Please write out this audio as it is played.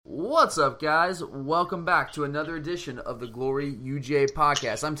What's up, guys? Welcome back to another edition of the Glory UGA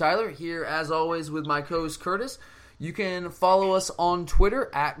podcast. I'm Tyler, here as always with my co-host Curtis. You can follow us on Twitter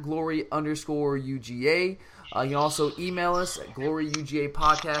at glory_UGA. You can also email us at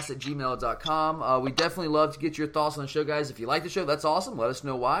gloryugapodcast@gmail.com. We definitely love to get your thoughts on the show, guys. If you like the show, that's awesome. Let us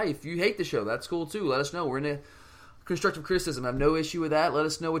know why. If you hate the show, that's cool too. Let us know. We're in a constructive criticism. I have no issue with that. Let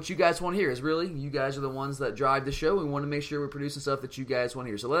us know what you guys want to hear. It's really, you guys are the ones that drive the show. We want to make sure we're producing stuff that you guys want to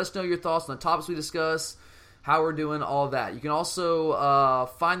hear. So let us know your thoughts on the topics we discuss, how we're doing, all of that. You can also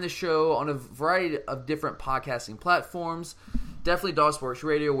find the show on a variety of different podcasting platforms. Definitely Dog Sports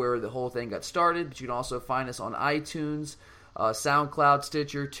Radio, where the whole thing got started. But you can also find us on iTunes, SoundCloud,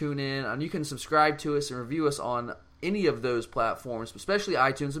 Stitcher, TuneIn. And you can subscribe to us and review us on any of those platforms, especially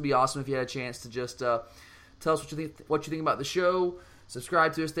iTunes. It would be awesome if you had a chance to just tell us what you think about the show.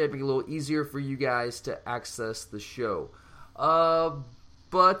 Subscribe to us there. Make it a little easier for you guys to access the show.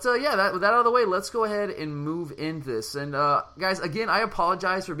 With that out of the way, let's go ahead and move into this. And guys, again, I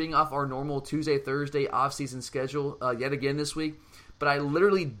apologize for being off our normal Tuesday, Thursday off-season schedule yet again this week. But I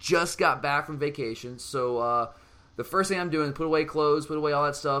literally just got back from vacation. So the first thing I'm doing is put away clothes, put away all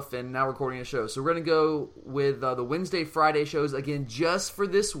that stuff, and now recording a show. So we're going to go with the Wednesday, Friday shows again just for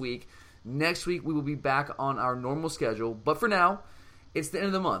this week. Next week, we will be back on our normal schedule. But for now, it's the end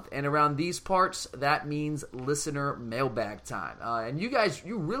of the month. And around these parts, that means listener mailbag time. And you guys,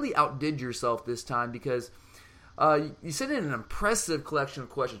 you really outdid yourself this time because you sent in an impressive collection of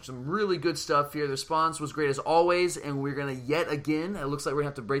questions. Some really good stuff here. The response was great as always. And we're going to yet again, it looks like we're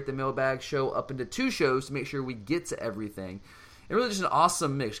going to have to break the mailbag show up into 2 shows to make sure we get to everything. And really just an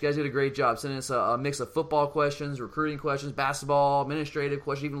awesome mix. You guys did a great job sending us a mix of football questions, recruiting questions, basketball, administrative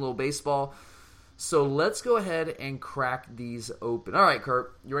questions, even a little baseball. So let's go ahead and crack these open. All right,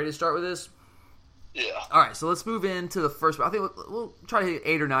 Kurt, you ready to start with this? Yeah. All right, so let's move into the first one. I think we'll try to hit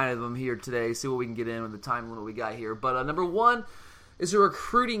 8 or 9 of them here today, see what we can get in with the time limit we got here. But number 1 is a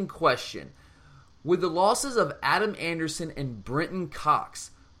recruiting question. With the losses of Adam Anderson and Brenton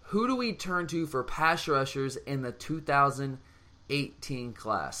Cox, who do we turn to for pass rushers in the 2018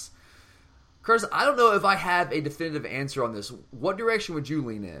 class? Curtis, I don't know if I have a definitive answer on this. What direction would you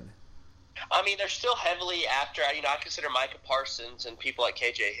lean in? I mean, they're still heavily after, I consider Micah Parsons and people like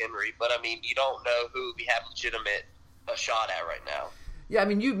KJ Henry, but I mean, you don't know who we have legitimate a shot at right now. Yeah, I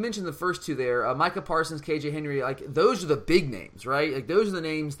mean, you mentioned the first 2 there, Micah Parsons, KJ Henry, like, those are the big names, right? Like, those are the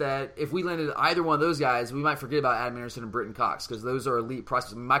names that, if we landed either one of those guys, we might forget about Adam Anderson and Brenton Cox, because those are elite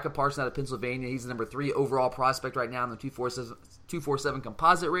prospects. Micah Parsons out of Pennsylvania, he's the number 3 overall prospect right now in the 247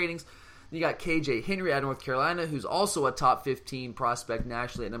 composite ratings. You got KJ Henry out of North Carolina, who's also a top 15 prospect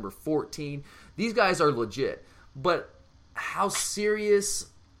nationally at number 14. These guys are legit, but how serious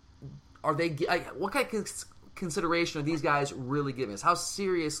are they? Like, what kind of consideration are these guys really giving us? How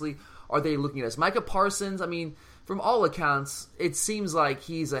seriously are they looking at us? Micah Parsons, I mean, from all accounts, it seems like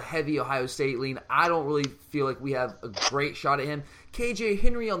he's a heavy Ohio State lean. I don't really feel like we have a great shot at him. KJ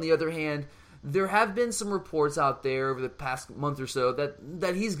Henry, on the other hand, there have been some reports out there over the past month or so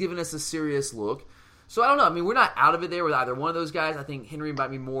that he's given us a serious look. So I don't know. I mean, we're not out of it there with either one of those guys. I think Henry might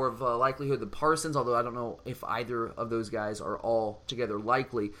be more of a likelihood than Parsons, although I don't know if either of those guys are altogether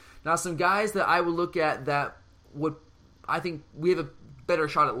likely. Now, some guys that I would look at that would, I think we have a better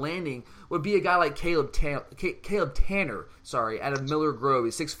shot at landing would be a guy like Caleb Tanner, out of Miller Grove.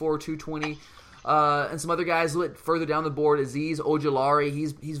 He's 6'4", 220. And some other guys a little bit further down the board, Azeez Ojulari,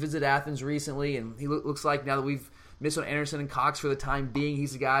 he's visited Athens recently, and he looks like now that we've missed on Anderson and Cox for the time being,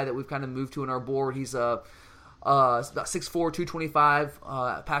 he's a guy that we've kind of moved to on our board. He's about 6'4", 225,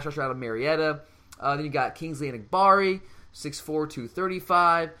 pass rusher out of Marietta. Then you got Kingsley Enagbari, 6'4",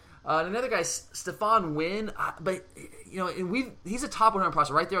 235. And another guy, Stephon Wynn, but he's a top 100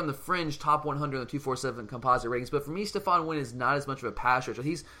 prospect, right there on the fringe, top 100 on the 247 composite ratings. But for me, Stephon Wynn is not as much of a pass rusher.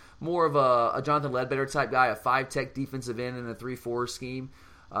 He's more of a Jonathan Ledbetter type guy, a 5-tech defensive end in a 3-4 scheme.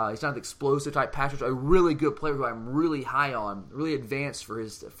 He's not the explosive type pass rusher. A really good player who I'm really high on, really advanced for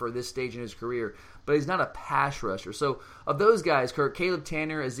this stage in his career. But he's not a pass rusher. So of those guys, Kurt, Caleb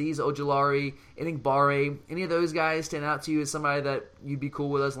Tanner, Azeez Ojulari, Enagbare, any of those guys stand out to you as somebody that you'd be cool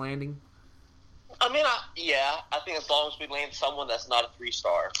with us landing? I mean, I think as long as we land someone that's not a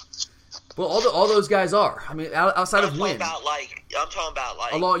 3-star. Well, all those guys are. I mean, outside of Wynn. I'm talking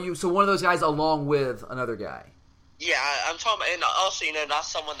about so one of those guys along with another guy. Yeah, I'm talking about, and also, not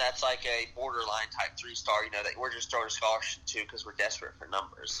someone that's like a borderline type 3-star, that we're just throwing a scholarship to because we're desperate for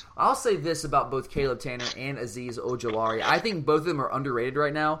numbers. I'll say this about both Caleb Tanner and Azeez Ojulari. I think both of them are underrated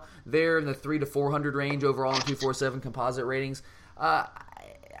right now. They're in the 300 to 400 range overall in 247 composite ratings. I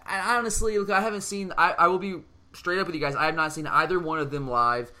honestly, look, I haven't seen. I will be straight up with you guys, I have not seen either one of them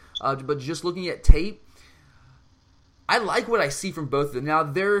live, but just looking at tape, I like what I see from both of them. Now,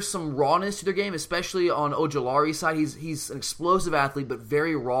 there's some rawness to their game, especially on Ojulari's side. He's an explosive athlete, but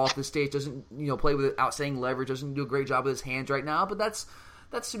very raw at this stage. Doesn't play with outstanding leverage. Doesn't do a great job with his hands right now. But that's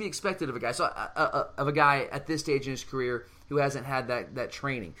to be expected of a guy. So of a guy at this stage in his career who hasn't had that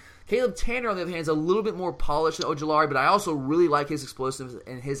training. Caleb Tanner, on the other hand, is a little bit more polished than Ojulari, but I also really like his explosiveness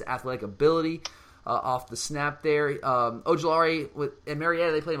and his athletic ability off the snap there. Ojulari and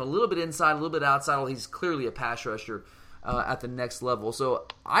Marietta, they play him a little bit inside, a little bit outside. Although he's clearly a pass rusher at the next level. So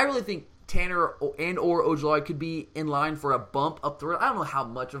I really think Tanner and or Ojulari could be in line for a bump up the road. I don't know how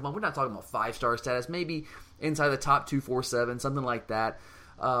much of a bump. We're not talking about 5-star status. Maybe inside the top 247, something like that.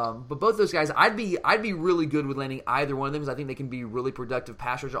 But both those guys, I'd be really good with landing either one of them because I think they can be really productive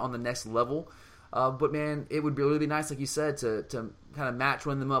pass rusher on the next level. But man, it would really be nice, like you said, to kind of match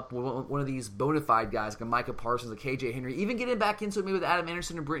one of them up with one of these bona fide guys like a Micah Parsons, a KJ Henry, even getting back into it maybe with Adam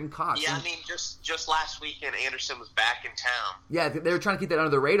Anderson and Britton Cox. Yeah, I mean, just last weekend, Anderson was back in town. Yeah, they were trying to keep that under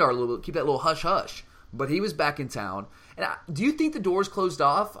the radar a little bit, keep that little hush hush. But he was back in town. And do you think the door's closed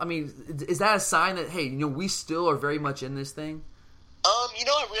off? I mean, is that a sign that hey, we still are very much in this thing?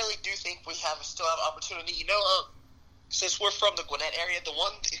 I really do think we still have opportunity. Since we're from the Gwinnett area,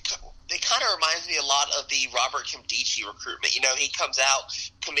 it kind of reminds me a lot of the Robert Kimdichie recruitment. He comes out,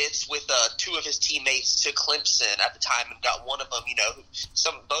 commits with two of his teammates to Clemson at the time, and got one of them.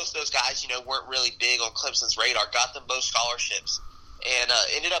 Both those guys, weren't really big on Clemson's radar. Got them both scholarships, and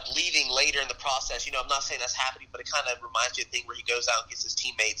ended up leaving later in the process. I'm not saying that's happening, but it kind of reminds me of the thing where he goes out and gets his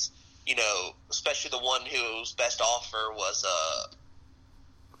teammates. Especially the one whose best offer was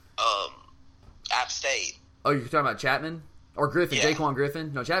App State. Oh, you're talking about Chapman? Or Griffin, yeah. Daquan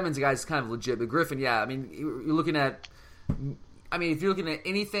Griffin? No, Chapman's a guy that's kind of legit, but Griffin, yeah. I mean, you're looking at if you're looking at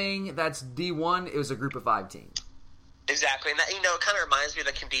anything that's D1, it was a group of 5 team. Exactly. And that, it kind of reminds me of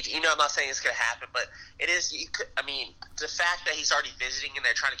the Kimdichie. I'm not saying it's going to happen, but it is, the fact that he's already visiting and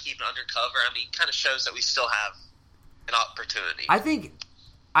they're trying to keep it undercover, kind of shows that we still have an opportunity. I think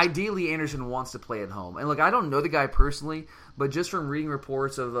ideally Anderson wants to play at home. And look, I don't know the guy personally, but just from reading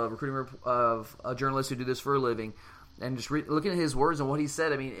reports of journalists who do this for a living, and just looking at his words and what he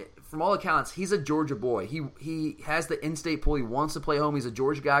said, from all accounts, he's a Georgia boy. He has the in-state pull. He wants to play home. He's a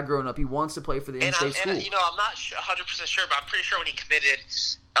Georgia guy growing up. He wants to play for the in-state school. And I'm not 100% sure, but I'm pretty sure when he committed,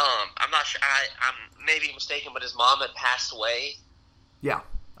 I'm not sure. I'm maybe mistaken, but his mom had passed away. Yeah,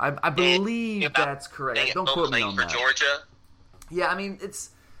 I believe that's correct. Don't quote me on that. For Georgia. Yeah,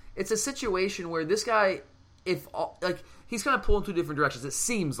 it's a situation where this guy, he's kind of pulling two different directions. It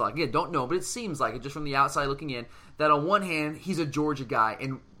seems like, again, don't know, but it seems like it just from the outside looking in, that on one hand, he's a Georgia guy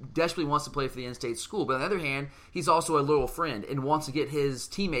and desperately wants to play for the in-state school. But on the other hand, he's also a little friend and wants to get his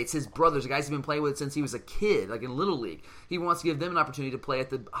teammates, his brothers, the guys he's been playing with since he was a kid, like in Little League. He wants to give them an opportunity to play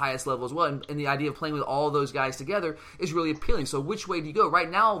at the highest level as well. And the idea of playing with all those guys together is really appealing. So which way do you go? Right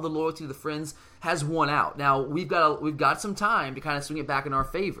now, the loyalty to the friends has won out. Now, we've got some time to kind of swing it back in our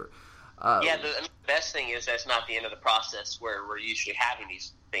favor. The best thing is that's not the end of the process where we're usually having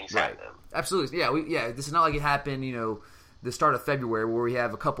these things happen. Absolutely. Yeah, this is not like it happened, the start of February where we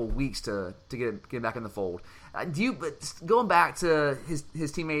have a couple weeks to get back in the fold. But going back to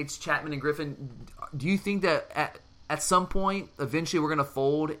his teammates, Chapman and Griffin, do you think that at some point, eventually we're going to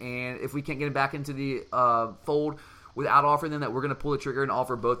fold, and if we can't get him back into the fold without offering them, that we're going to pull the trigger and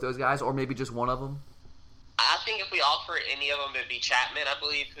offer both those guys, or maybe just one of them? I think if we offer any of them, it'd be Chapman, I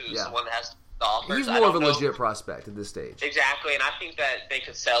believe, who's the one that has the offers. He's more of a legit prospect at this stage. Exactly, and I think that they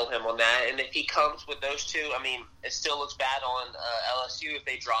could sell him on that. And if he comes with those two, it still looks bad on LSU if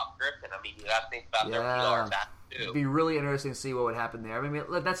they drop Griffin. You got to think about their PR back too. It'd be really interesting to see what would happen there.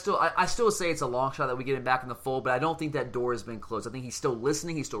 That's still. I still say it's a long shot that we get him back in the fold, but I don't think that door has been closed. I think he's still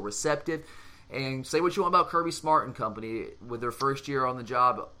listening. He's still receptive. And say what you want about Kirby Smart and company with their first year on the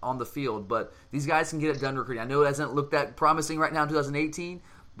job on the field, but these guys can get it done recruiting. I know it hasn't looked that promising right now in 2018,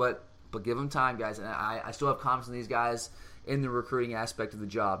 but give them time, guys. And I still have confidence in these guys in the recruiting aspect of the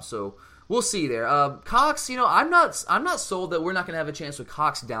job. So we'll see there. Cox, I'm not sold that we're not going to have a chance with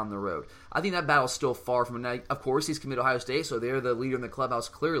Cox down the road. I think that battle's still far from it. Of course, he's committed to Ohio State, so they're the leader in the clubhouse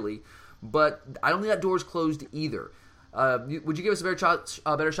clearly. But I don't think that door's closed either. Would you give us a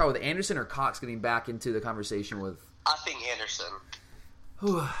better shot with Anderson or Cox getting back into the conversation with? I think Anderson.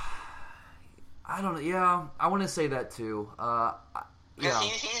 I don't know. Yeah, I want to say that too.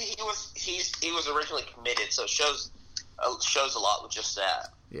 Because he was originally committed, so it shows a lot with just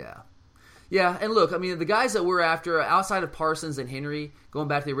that. Yeah, and look, the guys that we're after outside of Parsons and Henry, going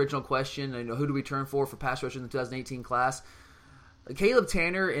back to the original question, who do we turn for pass rush in the 2018 class? Caleb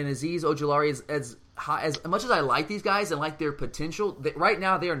Tanner and Azeez Ojulari, high, as much as I like these guys and like their potential, right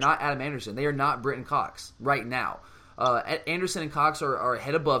now they are not Adam Anderson. They are not Britton Cox right now. Anderson and Cox are a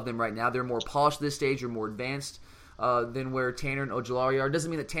head above them right now. They're more polished at this stage. They're more advanced than where Tanner and Ojulari are.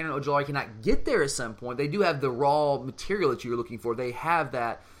 Doesn't mean that Tanner and Ojulari cannot get there at some point. They do have the raw material that you're looking for. They have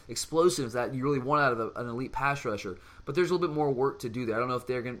that explosives that you really want out of an elite pass rusher. But there's a little bit more work to do there. I don't know if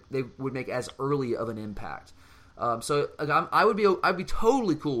they would make as early of an impact. So I'd be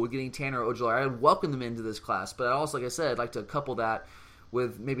totally cool with getting Tanner or Ojulari. I'd welcome them into this class. But I also, like I said, I'd like to couple that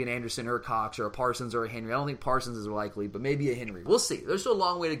with maybe an Anderson or a Cox or a Parsons or a Henry. I don't think Parsons is likely, but maybe a Henry. We'll see. There's still a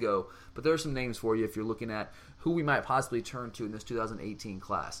long way to go, but there are some names for you if you're looking at who we might possibly turn to in this 2018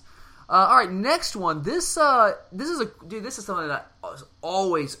 class. All right, next one. This is something that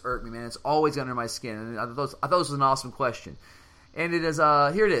always irked me, man. It's always under my skin, and I thought this was an awesome question. And it is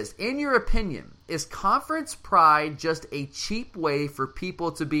here it is. In your opinion, is conference pride just a cheap way for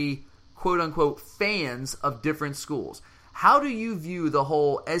people to be quote unquote fans of different schools? How do you view the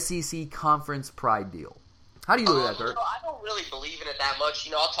whole SEC conference pride deal? How do you look at that, Kurt? I don't really believe in it that much.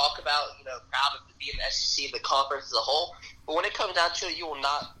 I'll talk about, proud of being the SEC and the conference as a whole. But when it comes down to it, you will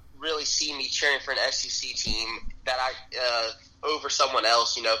not really see me cheering for an SEC team that over someone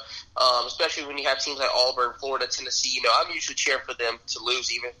else, especially when you have teams like Auburn, Florida, Tennessee. I'm usually cheering for them to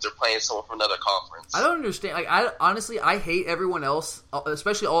lose even if they're playing someone from another conference. I don't understand. I hate everyone else,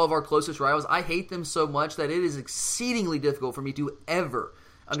 especially all of our closest rivals. I hate them so much that it is exceedingly difficult for me to ever,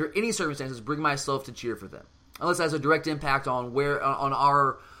 under any circumstances, bring myself to cheer for them, unless it has a direct impact on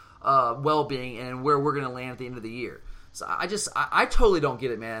our well-being and where we're going to land at the end of the year. So I totally don't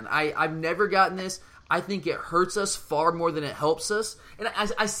get it, man. I've never gotten this. I think it hurts us far more than it helps us. And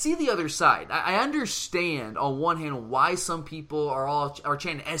I see the other side. I understand on one hand why some people are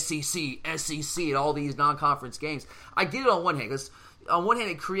chanting SEC at all these non-conference games. I get it on one hand because on one hand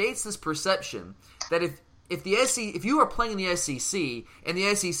it creates this perception that if you are playing in the SEC and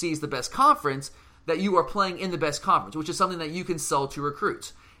the SEC is the best conference, that you are playing in the best conference, which is something that you can sell to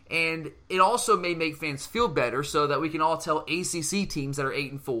recruits. And it also may make fans feel better so that we can all tell ACC teams that are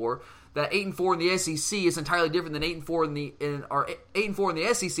 8-4 that 8-4 in the SEC is entirely different than 8-4 in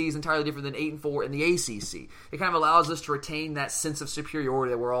the SEC is entirely different than 8-4 in the ACC. It kind of allows us to retain that sense of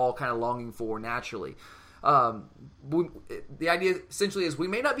superiority that we're all kind of longing for naturally. The idea essentially is we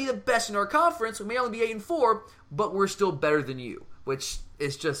may not be the best in our conference, we may only be 8-4, but we're still better than you, which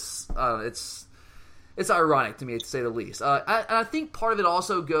is just it's ironic to me, to say the least. I think part of it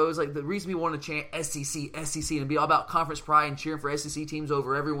also goes, like, the reason we want to chant SEC, and be all about conference pride and cheering for SEC teams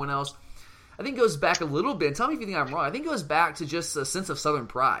over everyone else, I think goes back a little bit. Tell me if you think I'm wrong. I think it goes back to just a sense of Southern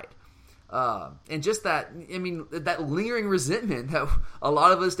pride. And just that lingering resentment that a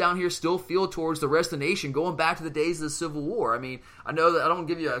lot of us down here still feel towards the rest of the nation, going back to the days of the Civil War. I mean, I know that I don't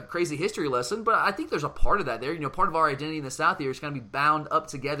give you a crazy history lesson, but I think there's a part of that there. Part of our identity in the South here is going to be bound up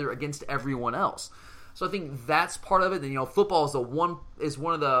together against everyone else. So I think that's part of it. And football is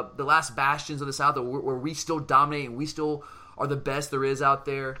one of the last bastions of the South where we still dominate and we still are the best there is out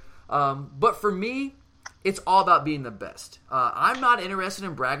there. But for me, it's all about being the best. I'm not interested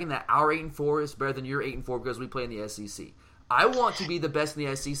in bragging that our 8-4 is better than your 8-4 because we play in the SEC. I want to be the best in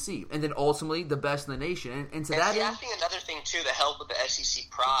the SEC, and then ultimately the best in the nation. And to that end, I think another thing too that helped with the SEC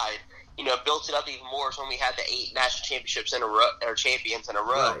pride, built it up even more is when we had the 8 national championships in a row, or champions in a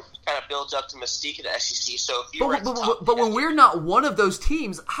row. Right. Kind of builds up the mystique of the SEC. So if you but when we're not one of those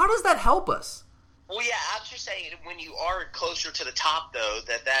teams, how does that help us? Well, yeah, I'm just saying when you are closer to the top, though,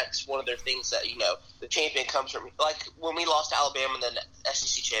 that's one of their things that, the champion comes from. Like when we lost to Alabama in the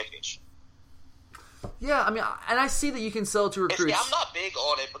SEC championship. Yeah, I mean, and I see that you can sell to recruits. I'm not big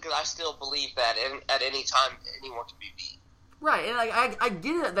on it because I still believe that at any time anyone can be beat. Right, and I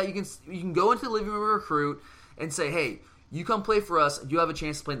get it that you can go into the living room of a recruit and say, hey, you come play for us, you have a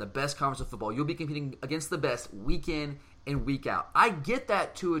chance to play in the best conference of football. You'll be competing against the best week in and week out. I get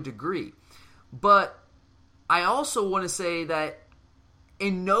that to a degree. But I also want to say that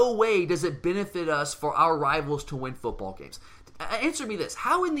in no way does it benefit us for our rivals to win football games. Answer me this.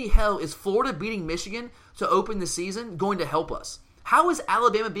 How in the hell is Florida beating Michigan to open the season going to help us? How is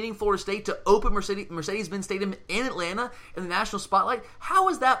Alabama beating Florida State to open Mercedes-Benz Stadium in Atlanta in the national spotlight? How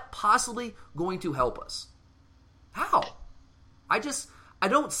is that possibly going to help us? How? I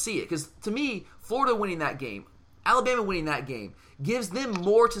don't see it. Because to me, Florida winning that game, Alabama winning that game, gives them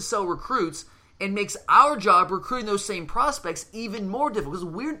more to sell recruits and makes our job recruiting those same prospects even more difficult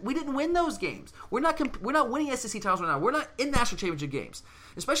because we didn't win those games. We're not winning SEC titles right now. We're not in national championship games.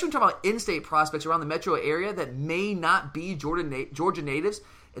 Especially when we're talking about in-state prospects around the metro area that may not be Georgia natives.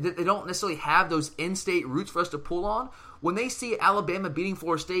 They don't necessarily have those in-state roots for us to pull on. When they see Alabama beating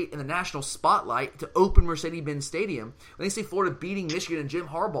Florida State in the national spotlight to open Mercedes-Benz Stadium, when they see Florida beating Michigan and Jim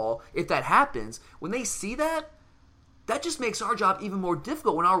Harbaugh, if that happens, when they see that, that just makes our job even more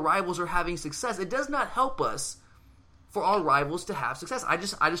difficult when our rivals are having success. It does not help us for our rivals to have success. I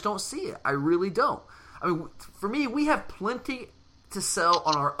just don't see it. I really don't. I mean, for me, we have plenty to sell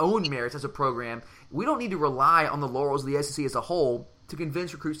on our own merits as a program. We don't need to rely on the laurels of the SEC as a whole to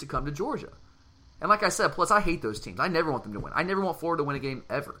convince recruits to come to Georgia. And like I said, plus I hate those teams. I never want them to win. I never want Florida to win a game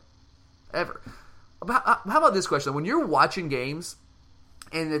ever. Ever. How about this question? When you're watching games,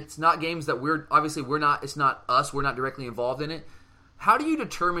 and it's not games that it's not us, we're not directly involved in it, how do you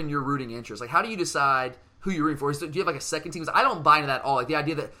determine your rooting interest? Like, how do you decide who you're rooting for? Do you have like a second team? I don't buy into that at all. Like the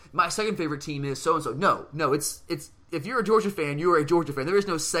idea that my second favorite team is so-and-so. No, it's if you're a Georgia fan, you are a Georgia fan. There is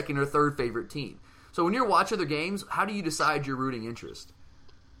no second or third favorite team. So when you're watching their games, how do you decide your rooting interest?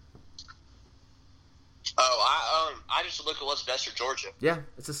 I just look at what's best for Georgia. Yeah,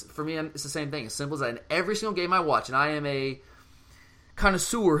 for me, it's the same thing. As simple as that. In every single game I watch, and I am a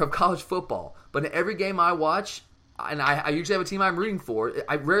connoisseur of college football, but in every game I watch, and I usually have a team I'm rooting for.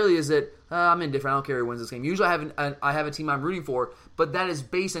 I rarely is it I'm indifferent. I don't care who wins this game. Usually I have a team I'm rooting for, but that is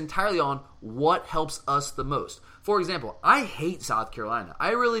based entirely on what helps us the most. For example, I hate South Carolina.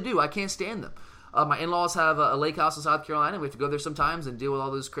 I really do. I can't stand them. My in-laws have a lake house in South Carolina. We have to go there sometimes and deal with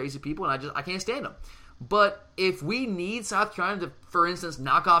all those crazy people, and I can't stand them. But if we need South Carolina to, for instance,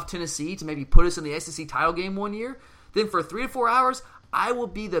 knock off Tennessee to maybe put us in the SEC title game one year, then for 3 to 4 hours, I will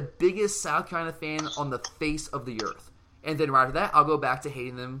be the biggest South Carolina fan on the face of the earth. And then right after that, I'll go back to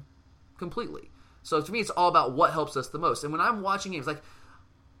hating them completely. So to me, it's all about what helps us the most. And when I'm watching games, like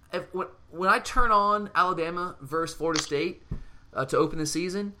when I turn on Alabama versus Florida State to open the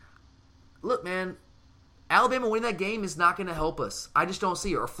season, look, man, Alabama winning that game is not going to help us. I just don't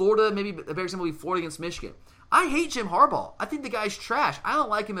see it. Or Florida, maybe a better example would be Florida against Michigan. I hate Jim Harbaugh. I think the guy's trash. I don't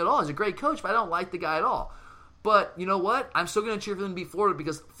like him at all. He's a great coach, but I don't like the guy at all. But you know what? I'm still going to cheer for them to beat Florida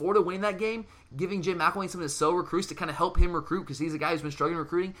because Florida winning that game, giving Jim McElwain something to sell recruits to kind of help him recruit because he's a guy who's been struggling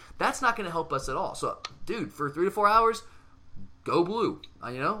recruiting, that's not going to help us at all. So, dude, for 3 to 4 hours, go blue.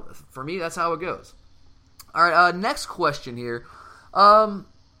 For me, that's how it goes. All right, next question here.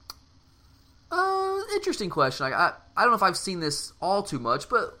 Interesting question. I don't know if I've seen this all too much,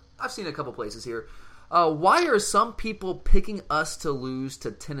 but I've seen it a couple places here. Why are some people picking us to lose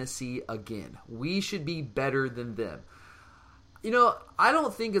to Tennessee again? We should be better than them. I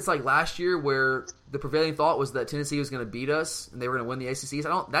don't think it's like last year where the prevailing thought was that Tennessee was going to beat us and they were going to win the SEC.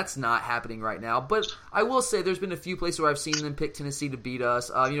 That's not happening right now. But I will say there's been a few places where I've seen them pick Tennessee to beat us.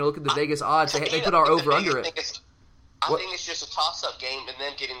 Look at the Vegas odds. They put our over under it. I think it's just a toss-up game and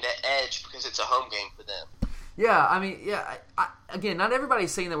them getting that edge because it's a home game for them. Yeah, again, not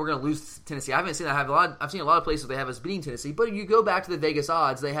everybody's saying that we're going to lose to Tennessee. I haven't seen that. I've seen a lot of places where they have us beating Tennessee, but you go back to the Vegas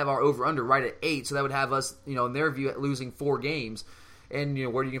odds, they have our over-under right at 8, so that would have us, in their view, losing 4 games. And,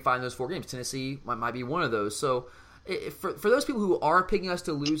 where do you find those 4 games? Tennessee might be one of those. So, for those people who are picking us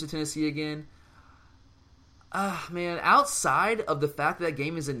to lose to Tennessee again, man, outside of the fact that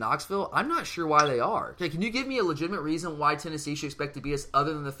game is in Knoxville, I'm not sure why they are. Okay, can you give me a legitimate reason why Tennessee should expect to beat us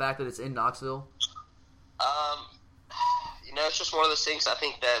other than the fact that it's in Knoxville? It's just one of those things I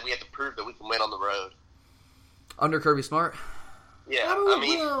think that we have to prove that we can win on the road. Under Kirby Smart? Yeah,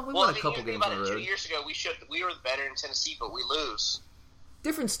 we won a couple games on the road. 2 years ago, we were better in Tennessee, but we lose.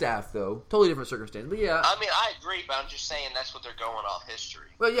 Different staff, though. Totally different circumstances. But yeah. I agree, but I'm just saying that's what they're going off history.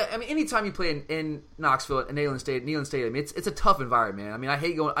 Well, yeah, anytime you play in Knoxville at Neyland Stadium, it's a tough environment, man. I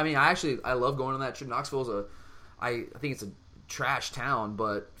hate going. I love going on that trip. Knoxville's I think it's a trash town,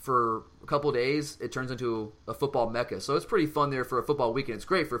 but for a couple of days, it turns into a football mecca. So it's pretty fun there for a football weekend. It's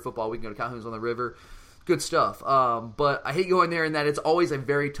great for a football weekend. Go to Calhoun's on the River. Good stuff. But I hate going there in that it's always a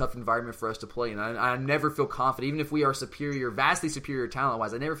very tough environment for us to play in. I never feel confident, even if we are superior, vastly superior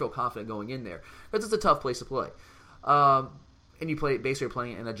talent-wise, I never feel confident going in there. Because it's a tough place to play. And you basically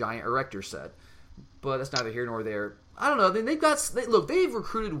playing in a giant erector set. But that's neither here nor there. I don't know. They've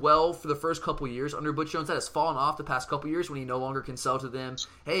recruited well for the first couple of years under Butch Jones. That has fallen off the past couple of years when he no longer can sell to them.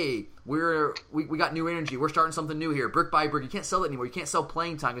 Hey, we got new energy. We're starting something new here, brick by brick. You can't sell it anymore. You can't sell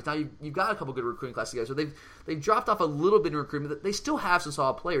playing time because now you've got a couple good recruiting classes together. So they've dropped off a little bit in recruitment. They still have some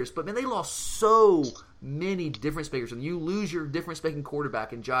solid players, but man, they lost so many difference makers. And you lose your difference making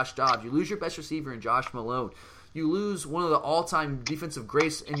quarterback in Josh Dobbs. You lose your best receiver in Josh Malone. You lose one of the all-time defensive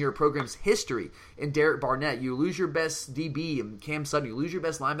greats in your program's history in Derek Barnett. You lose your best DB in Cam Sutton. You lose your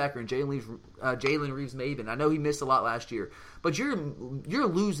best linebacker in Jalen Reeves-Maben. I know he missed a lot last year. But you're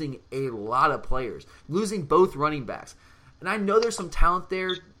losing a lot of players. Losing both running backs. And I know there's some talent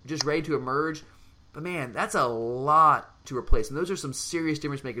there just ready to emerge, but man, that's a lot to replace. And those are some serious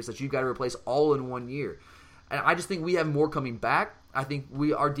difference makers that you've got to replace all in 1 year. And I just think we have more coming back. I think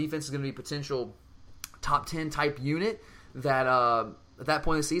our defense is going to be potential top 10 type unit that at that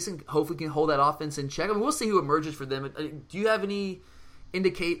point of the season hopefully can hold that offense in check. I mean, we'll see who emerges for them. Do you have any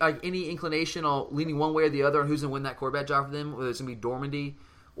inclination on leaning one way or the other on who's going to win that quarterback job for them, whether it's going to be Dormady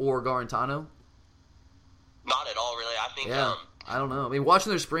or Garantano? Not at all, really. I think. Yeah, I don't know. I mean, watching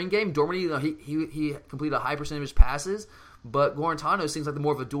their spring game, Dormady, he completed a high percentage of his passes, but Garantano seems like the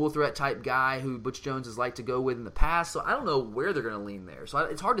more of a dual threat type guy who Butch Jones has liked to go with in the past. So I don't know where they're going to lean there. So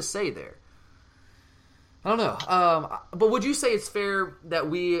it's hard to say there. I don't know. But would you say it's fair that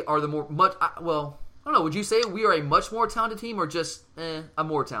we are I don't know. Would you say we are a much more talented team or just a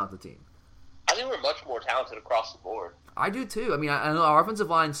more talented team? I think we're much more talented across the board. I do too. I mean, I know our offensive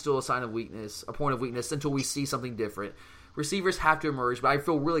line is still a sign of weakness, a point of weakness until we see something different. Receivers have to emerge, but I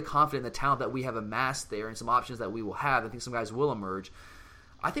feel really confident in the talent that we have amassed there and some options that we will have. I think some guys will emerge.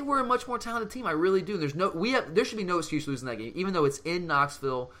 I think we're a much more talented team. I really do. There should be no excuse losing that game, even though it's in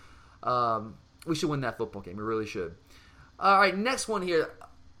Knoxville. We should win that football game. We really should. All right, next one here.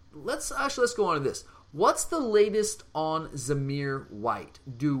 Let's go on to this. What's the latest on Zamir White?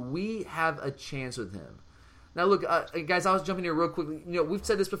 Do we have a chance with him? Now, look, guys, I was jumping here real quickly. We've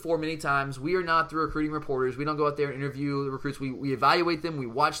said this before many times. We are not the recruiting reporters. We don't go out there and interview the recruits. We evaluate them. We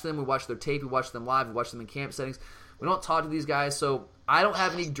watch them. We watch their tape. We watch them live. We watch them in camp settings. We don't talk to these guys. So I don't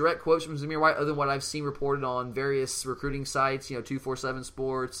have any direct quotes from Zamir White other than what I've seen reported on various recruiting sites, 247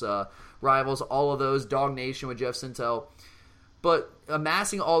 Sports, Rivals, all of those, Dog Nation with Jeff Sintel. But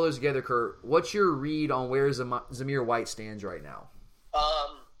amassing all those together, Kurt, what's your read on where Zamir White stands right now?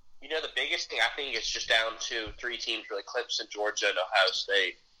 The biggest thing I think is just down to three teams, really: Clemson, Georgia, and Ohio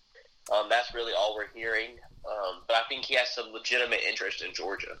State. That's really all we're hearing. But I think he has some legitimate interest in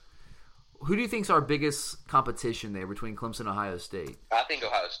Georgia. Who do you think is our biggest competition there between Clemson and Ohio State? I think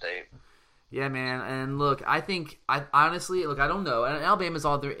Ohio State. Yeah, man. And look, I honestly, I don't know. And Alabama's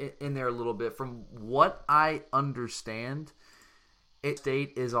all there in there a little bit. From what I understand,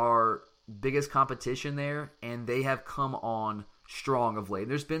 State is our biggest competition there, and they have come on strong of late.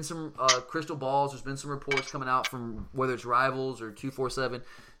 There's been some crystal balls. There's been some reports coming out from whether it's Rivals or 247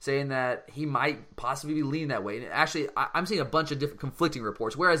 saying that he might possibly be leaning that way. And actually, I'm seeing a bunch of different conflicting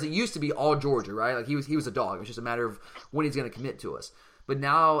reports, whereas it used to be all Georgia, right? Like he was a dog. It was just a matter of when he's going to commit to us. But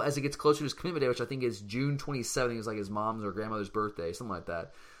now, as it gets closer to his commitment day, which I think is June 27th, is like his mom's or grandmother's birthday, something like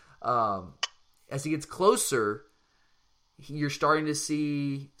that. As he gets closer, you're starting to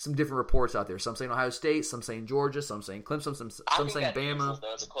see some different reports out there. Some saying Ohio State, some saying Georgia, some saying Clemson, some saying Bama.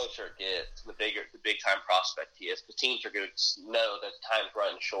 The closer it gets, the big time prospect he is. The teams are going to know that time's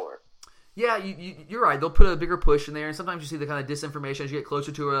running short. Yeah, you're right. They'll put a bigger push in there, and sometimes you see the kind of disinformation as you get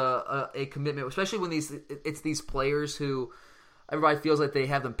closer to a commitment, especially when it's these players who everybody feels like they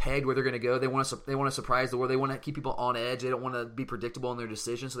have them pegged where they're going to go. They want to surprise the world. They want to keep people on edge. They don't want to be predictable in their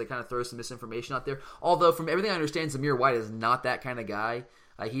decisions, so they kind of throw some misinformation out there. Although, from everything I understand, Zamir White is not that kind of guy.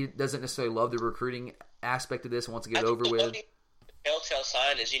 He doesn't necessarily love the recruiting aspect of this and wants to get it over with. The telltale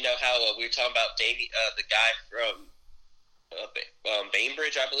sign is, how we were talking about Davey, the guy from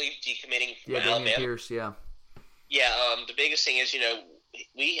Bainbridge, I believe, decommitting from Alabama. Damian Pierce, yeah. Yeah, the biggest thing is,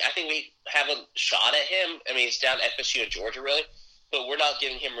 I think we have a shot at him. I mean, it's down to FSU and Georgia, really. But we're not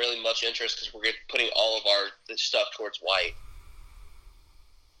giving him really much interest because we're putting all of our stuff towards White.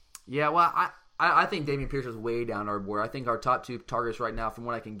 Yeah, well, I think Damian Pierce is way down our board. I think our top two targets right now, from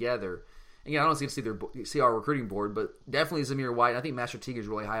what I can gather, again, I don't see our recruiting board, but definitely Zamir White. I think Master Teague is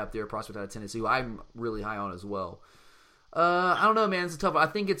really high up there, prospect out of Tennessee, who I'm really high on as well. I don't know, man. It's a tough one. I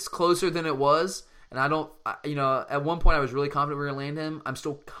think it's closer than it was, and at one point I was really confident we were going to land him. I'm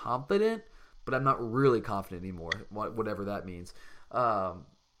still confident, but I'm not really confident anymore, whatever that means.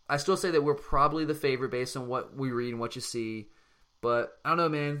 I still say that we're probably the favorite based on what we read and what you see. But I don't know,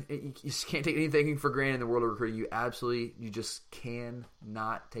 man. You just can't take anything for granted in the world of recruiting. You just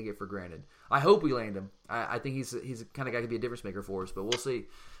cannot take it for granted. I hope we land him. I think he's the kind of guy who could be a difference maker for us, but we'll see.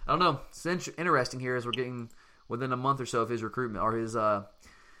 I don't know. It's interesting here as we're getting within a month or so of his recruitment or his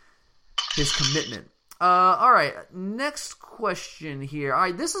commitment. All right, next question here. All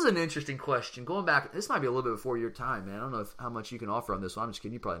right, this is an interesting question. Going back, this might be a little bit before your time, man. I don't know how much you can offer on this one. I'm just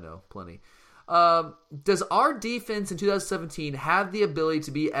kidding. You probably know plenty. Does our defense in 2017 have the ability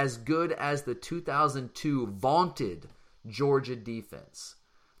to be as good as the 2002 vaunted Georgia defense?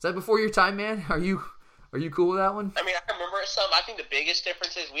 Is that before your time, man? Are you cool with that one? I mean, I remember some. I think the biggest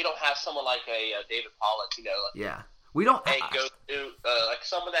difference is we don't have someone like a David Pollock, Yeah. We don't and go through like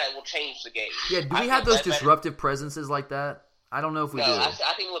some of that will change the game. Yeah, do we have those disruptive presences like that? I don't know if we do.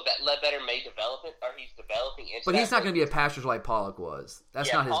 I think Ledbetter may develop it, or he's developing it. But he's not going to be a pass rusher like Pollock was.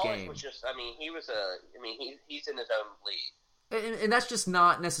 That's not his Pollock game. Was just, he's in his own league. And that's just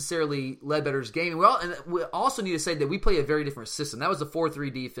not necessarily Ledbetter's game. Well, and we also need to say that we play a very different system. That was a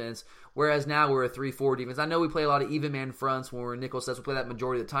 4-3 defense, whereas now we're a 3-4 defense. I know we play a lot of even man fronts when we're in nickel sets. We play that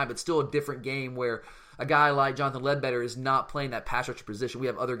majority of the time, but still a different game where a guy like Jonathan Ledbetter is not playing that pass rusher position. We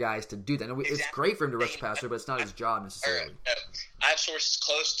have other guys to do that. And it's great for him to rush the passer, but it's not his job necessarily. I have sources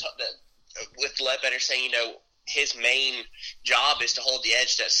close to with Ledbetter saying, his main job is to hold the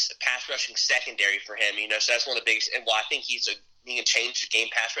edge. That's pass rushing secondary for him. So that's one of the biggest. And while I think he can change the game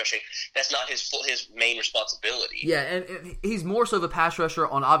pass rushing, that's not his main responsibility. Yeah, and he's more so of a pass rusher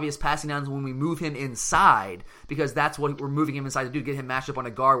on obvious passing downs when we move him inside, because that's what we're moving him inside to do, to get him matched up on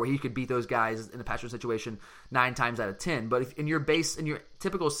a guard where he could beat those guys in the pass rush situation 9 times out of 10. But if in your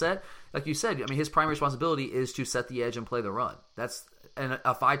typical set, like you said, his primary responsibility is to set the edge and play the run. That's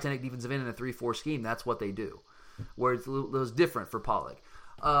a 5-10 defensive end in a 3-4 scheme. That's what they do. Where it was different for Pollock.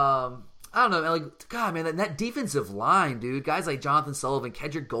 I don't know, man. God, man, that defensive line, dude. Guys like Jonathan Sullivan,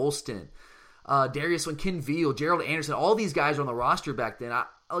 Kedrick Golston, Darius Wynn, Ken Veal, Gerald Anderson. All these guys were on the roster back then.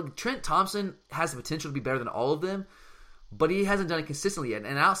 Trent Thompson has the potential to be better than all of them, but he hasn't done it consistently yet.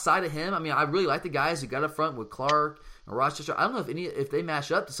 And outside of him, I really like the guys who got up front with Clark and Rochester. I don't know if they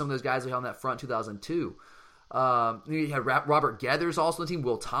match up to some of those guys who on that front 2002. You had Robert Gathers also on the team,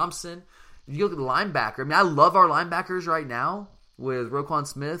 Will Thompson. If you look at the linebacker, I love our linebackers right now with Roquan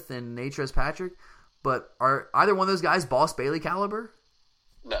Smith and Natrez Patrick, but are either one of those guys Boss Bailey caliber?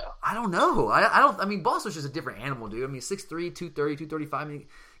 No. I don't know. I don't. Boss was just a different animal, dude. 6'3", 230, 235.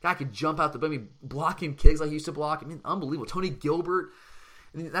 Guy could jump out the boot. Blocking kicks like he used to block. Unbelievable. Tony Gilbert.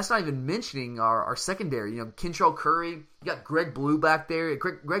 That's not even mentioning our secondary. Kentrell Curry. You got Greg Blue back there.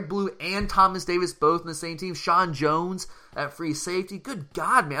 Greg Blue and Thomas Davis both in the same team. Sean Jones at free safety. Good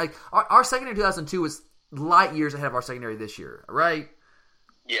God, man. Our secondary in 2002 was light years ahead of our secondary this year, right?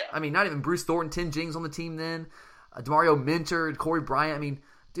 Yeah. Not even Bruce Thornton, Tim Jennings on the team then. DeMario Minter and Corey Bryant.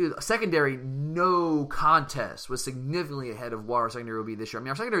 Dude, secondary, no contest, was significantly ahead of what our secondary will be this year.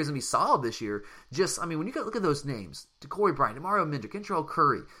 Our secondary is going to be solid this year. When you look at those names, Corey Bryant, DeMario Minter, Kentrell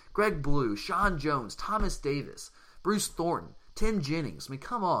Curry, Greg Blue, Sean Jones, Thomas Davis, Bruce Thornton, Tim Jennings.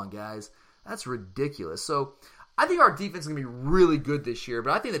 Come on, guys. That's ridiculous. So I think our defense is going to be really good this year,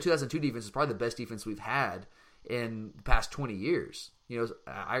 but I think the 2002 defense is probably the best defense we've had in the past 20 years.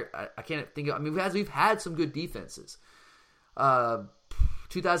 I can't think of. We've had some good defenses.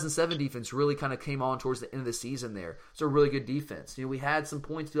 2007 defense really kind of came on towards the end of the season there. It's a really good defense. We had some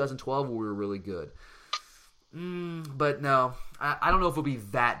points in 2012 where we were really good. But no, I don't know if it'll be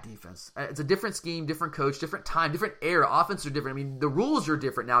that defense. It's a different scheme, different coach, different time, different era. Offenses are different. The rules are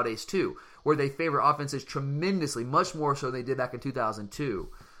different nowadays too, where they favor offenses tremendously, much more so than they did back in 2002.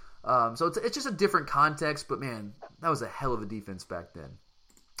 So it's just a different context, but man, that was a hell of a defense back then.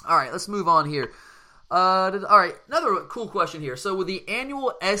 All right, let's move on here. All right, another cool question here. So with the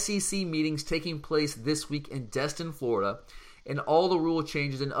annual SEC meetings taking place this week in Destin, Florida, and all the rule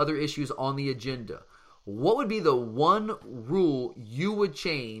changes and other issues on the agenda, what would be the one rule you would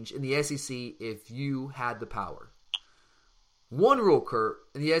change in the SEC if you had the power? One rule, Kurt,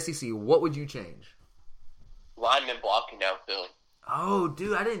 in the SEC, what would you change? Linemen blocking downfield. Oh,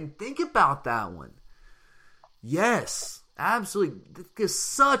 dude, I didn't think about that one. Yes. Absolutely, it gives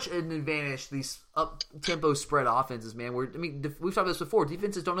such an advantage to these up-tempo spread offenses, man. We've talked about this before.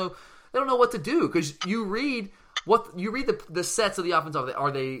 Defenses don't know what to do because you read the sets of the offense. Are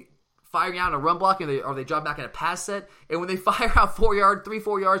they firing out in a run block? Are they dropping back in a pass set? And when they fire out 4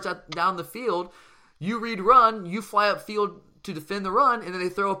 yards down the field, you read run, you fly up field to defend the run, and then they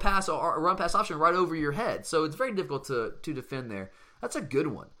throw a run pass option right over your head. So it's very difficult to defend there. That's a good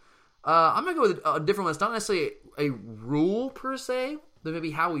one. I'm going to go with a different one. It's not necessarily a rule per se, but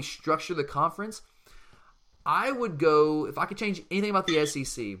maybe how we structure the conference. I would go, if I could change anything about the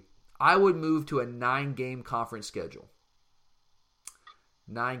SEC, I would move to a 9-game conference schedule.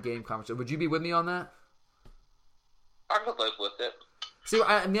 9-game conference. Would you be with me on that? I could live with it. See,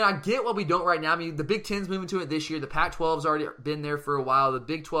 I get what we don't right now. The Big Ten's moving to it this year. The Pac-12's already been there for a while. The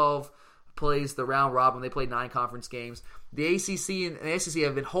Big 12 plays the round robin. They play 9 conference games. The ACC and the SEC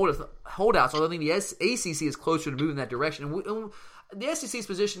have been holdouts, although I think the ACC is closer to moving that direction. And the SEC's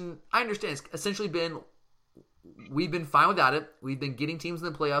position, I understand, it's essentially been, we've been fine without it. We've been getting teams in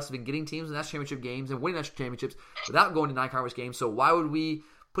the playoffs. We've been getting teams in national championship games and winning national championships without going to 9 conference games. So why would we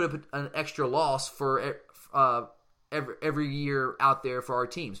put up an extra loss for every year out there for our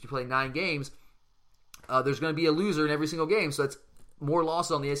teams? You play 9 games. there's going to be a loser in every single game, so that's more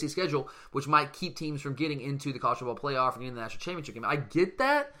losses on the SEC schedule, which might keep teams from getting into the college football playoff and getting the national championship game. I get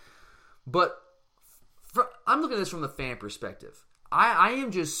that, but I'm looking at this from the fan perspective. I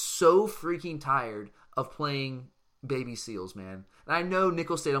am just so freaking tired of playing baby seals, man. And I know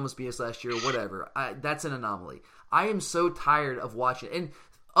Nicholls State almost beat us last year, whatever. That's an anomaly. I am so tired of watching it. And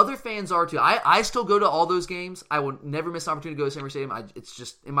other fans are too. I still go to all those games. I will never miss an opportunity to go to Sanford Stadium. It's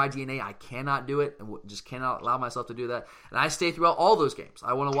just in my DNA. I cannot do it and just cannot allow myself to do that. And I stay throughout all those games.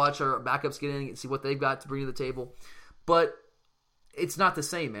 I want to watch our backups get in and see what they've got to bring to the table. But it's not the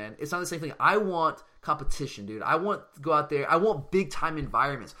same, man. It's not the same thing. I want competition, dude. I want to go out there. I want big-time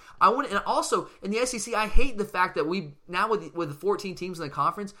environments. And also, in the SEC, I hate the fact that we, now with the 14 teams in the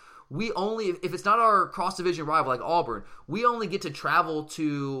conference, we only, if it's not our cross-division rival like Auburn, we only get to travel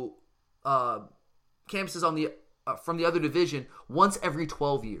to campuses from the other division once every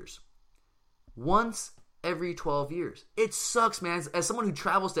 12 years. Once every 12 years. It sucks, man. As someone who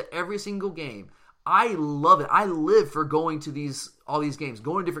travels to every single game, I love it. I live for going to all these games,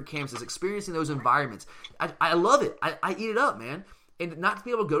 going to different campuses, experiencing those environments. I love it. I eat it up, man. And not to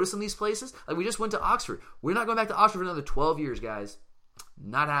be able to go to some of these places, like we just went to Oxford. We're not going back to Oxford for another 12 years, guys.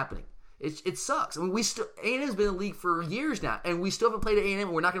 Not happening. It sucks. I mean, A&M's been in the league for years now, and we still haven't played at A&M.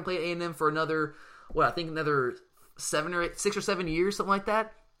 And we're not going to play at A&M for another 6 or 7 years, something like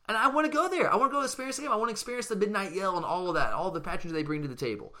that. And I want to go there. I want to go experience the game. I want to experience the midnight yell and all of that, all the patronage they bring to the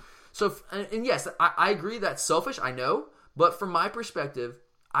table. So, and yes, I agree that's selfish, I know, but from my perspective,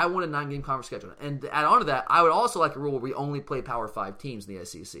 I want a 9-game conference schedule. And to add on to that, I would also like a rule where we only play Power 5 teams in the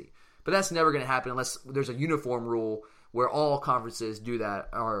SEC. But that's never going to happen unless there's a uniform rule where all conferences do that,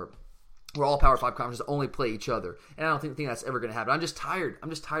 or where all Power 5 conferences only play each other. And I don't think that's ever going to happen. I'm just tired. I'm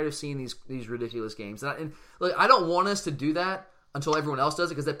just tired of seeing these ridiculous games. And look, I don't want us to do that until everyone else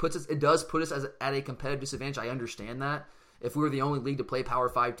does it, because it does put us at a competitive disadvantage. I understand that. If we were the only league to play Power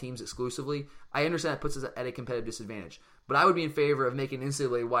 5 teams exclusively, I understand that puts us at a competitive disadvantage. But I would be in favor of making an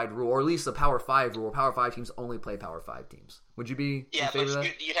NCAA-wide rule, or at least a Power 5 rule, where Power 5 teams only play Power 5 teams. Would you be in favor of that?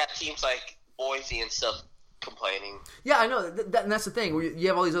 Yeah, but you'd have teams like Boise and stuff complaining. Yeah, I know. And that's the thing. You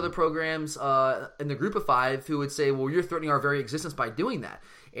have all these other programs in the group of 5 who would say, well, you're threatening our very existence by doing that.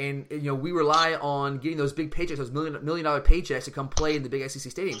 And we rely on getting those big paychecks, those $1 million paychecks to come play in the big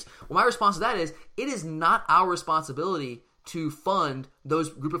SEC stadiums. Well, my response to that is, it is not our responsibility to fund those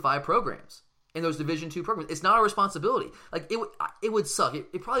group of 5 programs and those Division II programs. It's not our responsibility. Like, it would suck.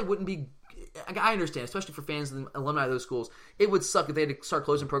 It probably wouldn't be. I understand, especially for fans and alumni of those schools, it would suck if they had to start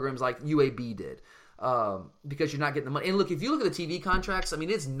closing programs like UAB did, because you're not getting the money. And look, if you look at the TV contracts, I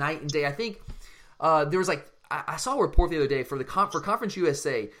mean, it's night and day. I think there was I saw a report the other day for Conference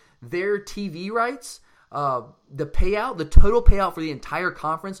USA, their TV rights. The total payout for the entire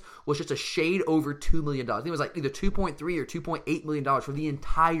conference was just a shade over $2 million. I think it was like either $2.3 or $2.8 million for the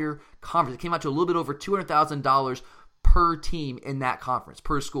entire conference. It came out to a little bit over $200,000 per team in that conference,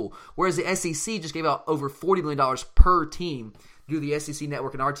 per school. Whereas the SEC just gave out over $40 million per team due to the SEC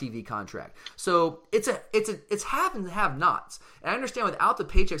network and our TV contract. So it's have and have nots. And I understand without the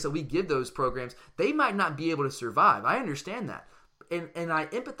paychecks that we give those programs, they might not be able to survive. I understand that. And I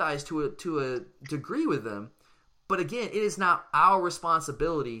empathize to a degree with them, but again, it is not our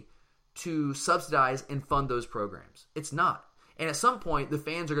responsibility to subsidize and fund those programs. It's not. And at some point, the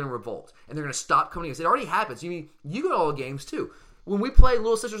fans are going to revolt, and they're going to stop coming to. It already happens. You go to all the games too. When we play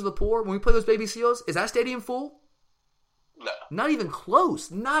Little Sisters of the Poor, when we play those Baby Seals, is that stadium full? No. Not even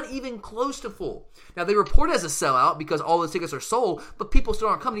close. Not even close to full. Now, they report it as a sellout because all the tickets are sold, but people still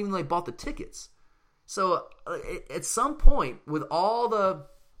aren't coming even though they bought the tickets. So at some point, with all the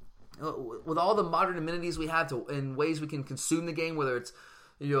modern amenities we have and ways we can consume the game, whether it's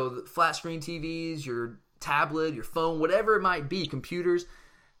flat screen TVs, your tablet, your phone, whatever it might be, computers,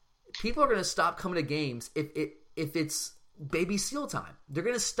 people are going to stop coming to games if it's Baby Seal time. They're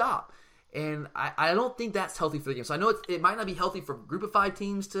going to stop, and I don't think that's healthy for the game. So I know it might not be healthy for Group of 5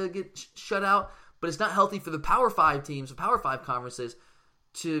 teams to get shut out, but it's not healthy for the Power 5 teams, the Power 5 conferences,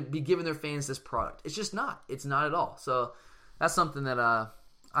 to be giving their fans this product. It's just not. It's not at all. So that's something that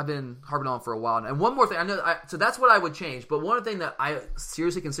I've been harping on for a while now. And one more thing. So that's what I would change. But one thing that I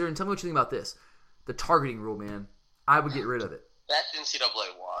seriously consider, and tell me what you think about this, the targeting rule, man. I would get rid of it. That's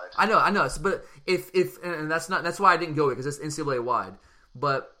NCAA wide. I know. But and that's why I didn't go with it, because it's NCAA wide.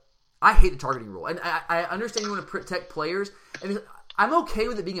 But I hate the targeting rule. And I understand you want to protect players. And I'm okay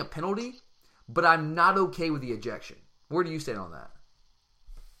with it being a penalty, but I'm not okay with the ejection. Where do you stand on that?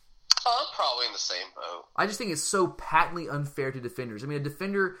 I'm probably in the same boat. I just think it's so patently unfair to defenders. I mean, a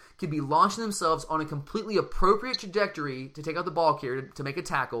defender could be launching themselves on a completely appropriate trajectory to take out the ball carrier to make a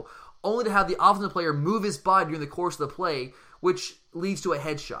tackle, only to have the offensive player move his body during the course of the play, which leads to a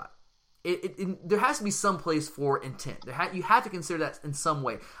headshot. There has to be some place for intent. You have to consider that in some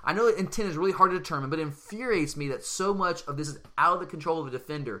way. I know that intent is really hard to determine, but it infuriates me that so much of this is out of the control of a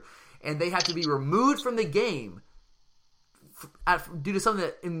defender, and they have to be removed from the game due to something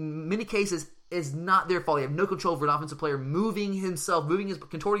that in many cases is not their fault. They have no control over an offensive player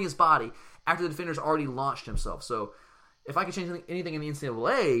contorting his body after the defender's already launched himself. So if I could change anything in the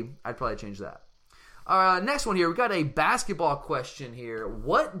NCAA, I'd probably change that. Next one here, we got a basketball question here.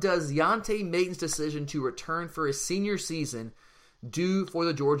 What does Yante Maten's decision to return for his senior season do for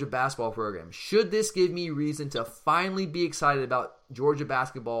the Georgia basketball program? Should this give me reason to finally be excited about Georgia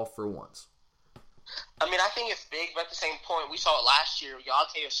basketball for once? I mean, I think it's big, but at the same point, we saw it last year.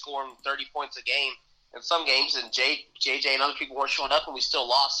 Yante was scoring 30 points a game in some games, and JJ and other people weren't showing up, and we still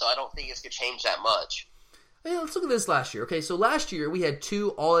lost, so I don't think it's going to change that much. Hey, let's look at this last year. Okay, so last year we had 2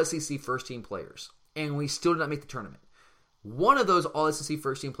 All-SEC first-team players, and we still did not make the tournament. One of those All-SEC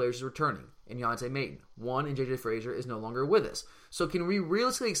first-team players is returning, in Yante Maten. One, in JJ Frazier, is no longer with us. So can we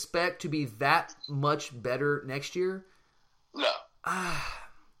realistically expect to be that much better next year? No.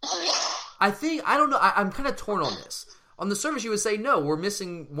 I don't know. I'm kind of torn on this. On the surface, you would say, no, we're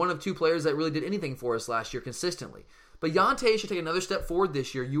missing one of 2 players that really did anything for us last year consistently. But Yante should take another step forward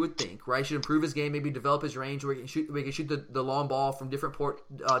this year, you would think, right? Should improve his game, maybe develop his range where he can shoot the long ball from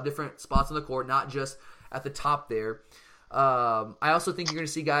different spots on the court, not just at the top there. I also think you're going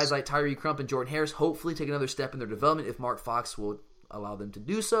to see guys like Tyree Crump and Jordan Harris hopefully take another step in their development if Mark Fox will allow them to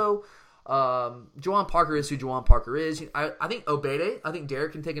do so. Juwan Parker is who Juwan Parker is. I think I think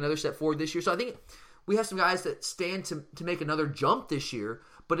Derek can take another step forward this year. So I think we have some guys that stand to make another jump this year.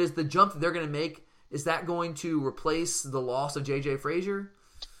 But is the jump that they're going to make, is that going to replace the loss of J.J. Frazier?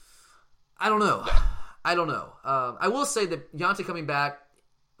 I don't know. I will say that Yante coming back,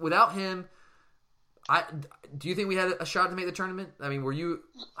 without him, do you think we had a shot to make the tournament? I mean, were you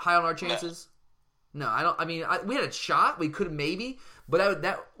high on our chances? No, I don't. I mean, we had a shot. We could have maybe, but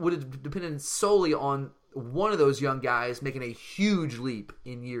that would have depended solely on one of those young guys making a huge leap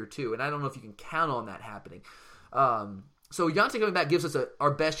in year 2, and I don't know if you can count on that happening. So Yante coming back gives us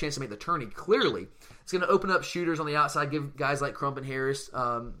our best chance to make the tourney. Clearly, it's going to open up shooters on the outside, give guys like Crump and Harris,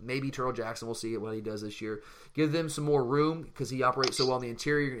 maybe Turtle Jackson. We'll see what he does this year. Give them some more room because he operates so well in the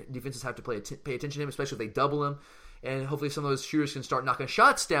interior. Defenses have to pay attention to him, especially if they double him. And hopefully some of those shooters can start knocking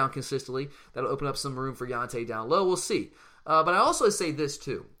shots down consistently. That'll open up some room for Yante down low. We'll see. But I also say this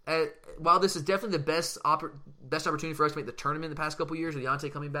too. While this is definitely the best opportunity for us to make the tournament in the past couple years with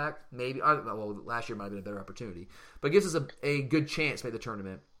Yante coming back, maybe. Well, last year might have been a better opportunity. But it gives us a good chance to make the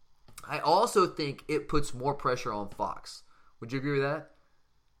tournament. I also think it puts more pressure on Fox. Would you agree with that?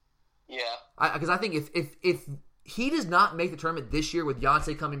 Yeah. Because I think if he does not make the tournament this year with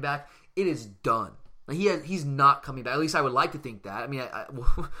Yante coming back, it is done. He's not coming back. At least I would like to think that. I mean,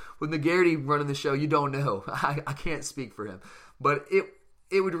 with McGarity running the show, you don't know. I can't speak for him. But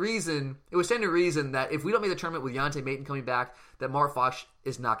it would stand to reason that if we don't make the tournament with Yante Maten coming back, that Mark Fox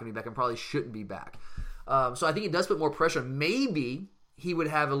is not going to be back and probably shouldn't be back. So I think it does put more pressure. Maybe he would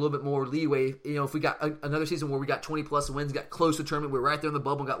have a little bit more leeway. You know, if we got another season where we got 20-plus wins, got close to the tournament, we were right there in the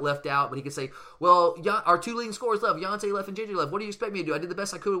bubble and got left out, but he could say, well, our 2 leading scorers left, Yante left and JJ left. What do you expect me to do? I did the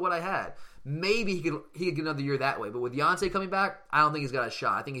best I could with what I had. Maybe he could get another year that way. But with Yante coming back, I don't think he's got a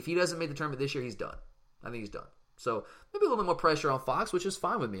shot. I think if he doesn't make the tournament this year, he's done. I think he's done. So maybe a little bit more pressure on Fox, which is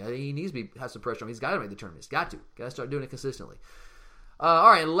fine with me. I think he needs to have some pressure on him. He's got to make the tournament. He's got to start doing it consistently. All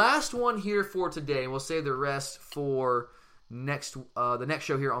right, last one here for today, and we'll save the rest for the next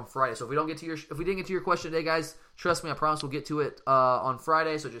show here on Friday. So if we didn't get to your question today, guys, trust me, I promise we'll get to it on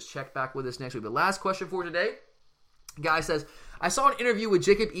Friday. So just check back with us next week. But last question for today, guy says, I saw an interview with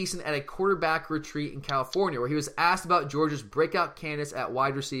Jacob Eason at a quarterback retreat in California where he was asked about Georgia's breakout candidates at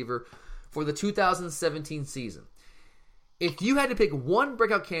wide receiver for the 2017 season. If you had to pick one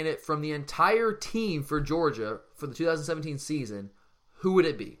breakout candidate from the entire team for Georgia for the 2017 season, who would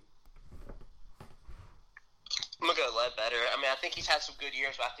it be? I'm going to go Ledbetter. I mean, I think he's had some good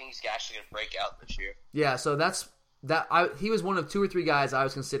years, but I think he's actually going to break out this year. Yeah, so he was one of 2 or 3 guys I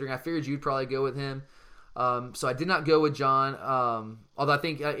was considering. I figured you'd probably go with him. So I did not go with John. Although I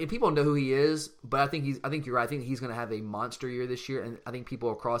think people know who he is, but I think you're right. I think he's going to have a monster year this year, and I think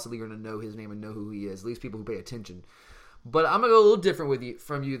people across the league are going to know his name and know who he is. At least people who pay attention. But I'm going to go a little different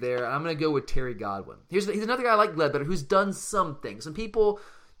from you there. I'm going to go with Terry Godwin. He's another guy like Ledbetter who's done some things. Some people,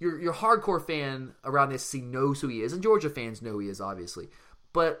 your hardcore fan around this scene knows who he is, and Georgia fans know who he is, obviously.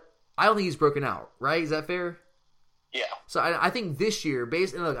 But I don't think he's broken out, right? Is that fair? Yeah. So I think this year,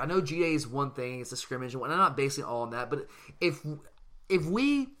 look, I know GA is one thing, it's a scrimmage, and I'm not basing it all on that, but if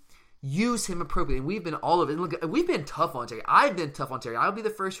we use him appropriately. And we've been all of it. Look, we've been tough on Terry. I've been tough on Terry. I'll be the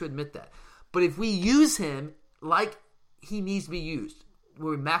first to admit that. But if we use him like he needs to be used,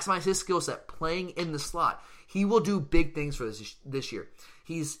 where we maximize his skill set playing in the slot, he will do big things for this year.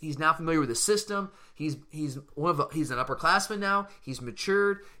 He's now familiar with the system. He's an upperclassman now. He's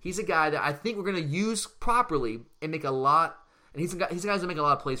matured. He's a guy that I think we're going to use properly and make a lot. And he's a guy to make a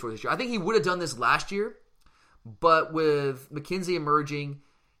lot of plays for this year. I think he would have done this last year, but with McKenzie emerging,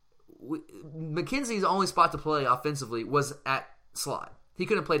 McKenzie's only spot to play offensively was at slot. He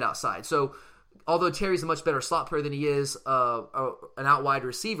couldn't have played outside. So although Terry's a much better slot player than he is an out wide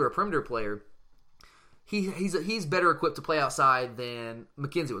receiver, a perimeter player, he's better equipped to play outside than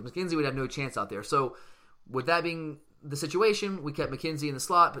McKenzie would. McKenzie would have no chance out there. So with that being the situation, we kept McKenzie in the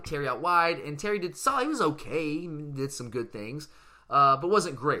slot, put Terry out wide, and Terry did solid. He was okay. He did some good things, but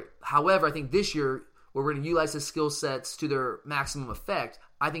wasn't great. However, I think this year, where we're going to utilize his skill sets to their maximum effect,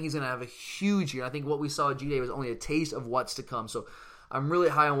 I think he's going to have a huge year. I think what we saw at G-Day was only a taste of what's to come. So I'm really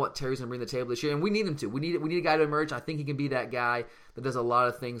high on what Terry's going to bring to the table this year, and we need him to. We need a guy to emerge. I think he can be that guy that does a lot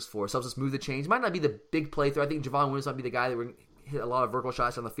of things for us, helps us move the chains. Might not be the big play threat. I think Javon Williams might be the guy that we're going to hit a lot of vertical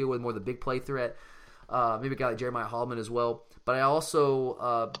shots on the field with, more the big play threat. Maybe a guy like Jeremiah Hallman as well. But I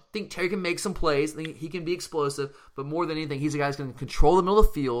also think Terry can make some plays. I think he can be explosive. But more than anything, he's a guy that's going to control the middle of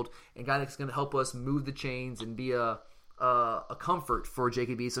the field and a guy that's going to help us move the chains and be a comfort for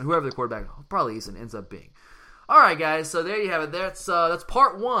Jacob Eason, whoever the quarterback, probably Eason, ends up being. All right, guys. So there you have it. That's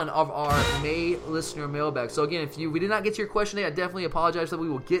part one of our May listener mailbag. So again, if we did not get to your question today, I definitely apologize. That we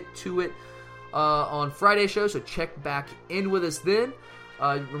will get to it on Friday's show. So check back in with us then.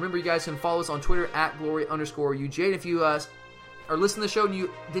 Remember, you guys can follow us on Twitter at Glory_UJ. And if you are listening to the show and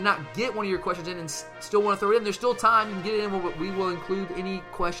you did not get one of your questions in and still want to throw it in, there's still time. You can get it in. We will include any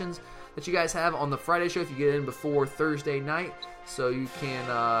questions that you guys have on the Friday show if you get in before Thursday night. So you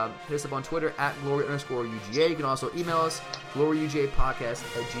can hit us up on Twitter at Glory_UGA. You can also email us,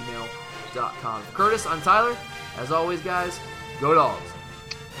 gloryujapodcast@gmail.com. For Curtis, I'm Tyler. As always, guys, go Dogs.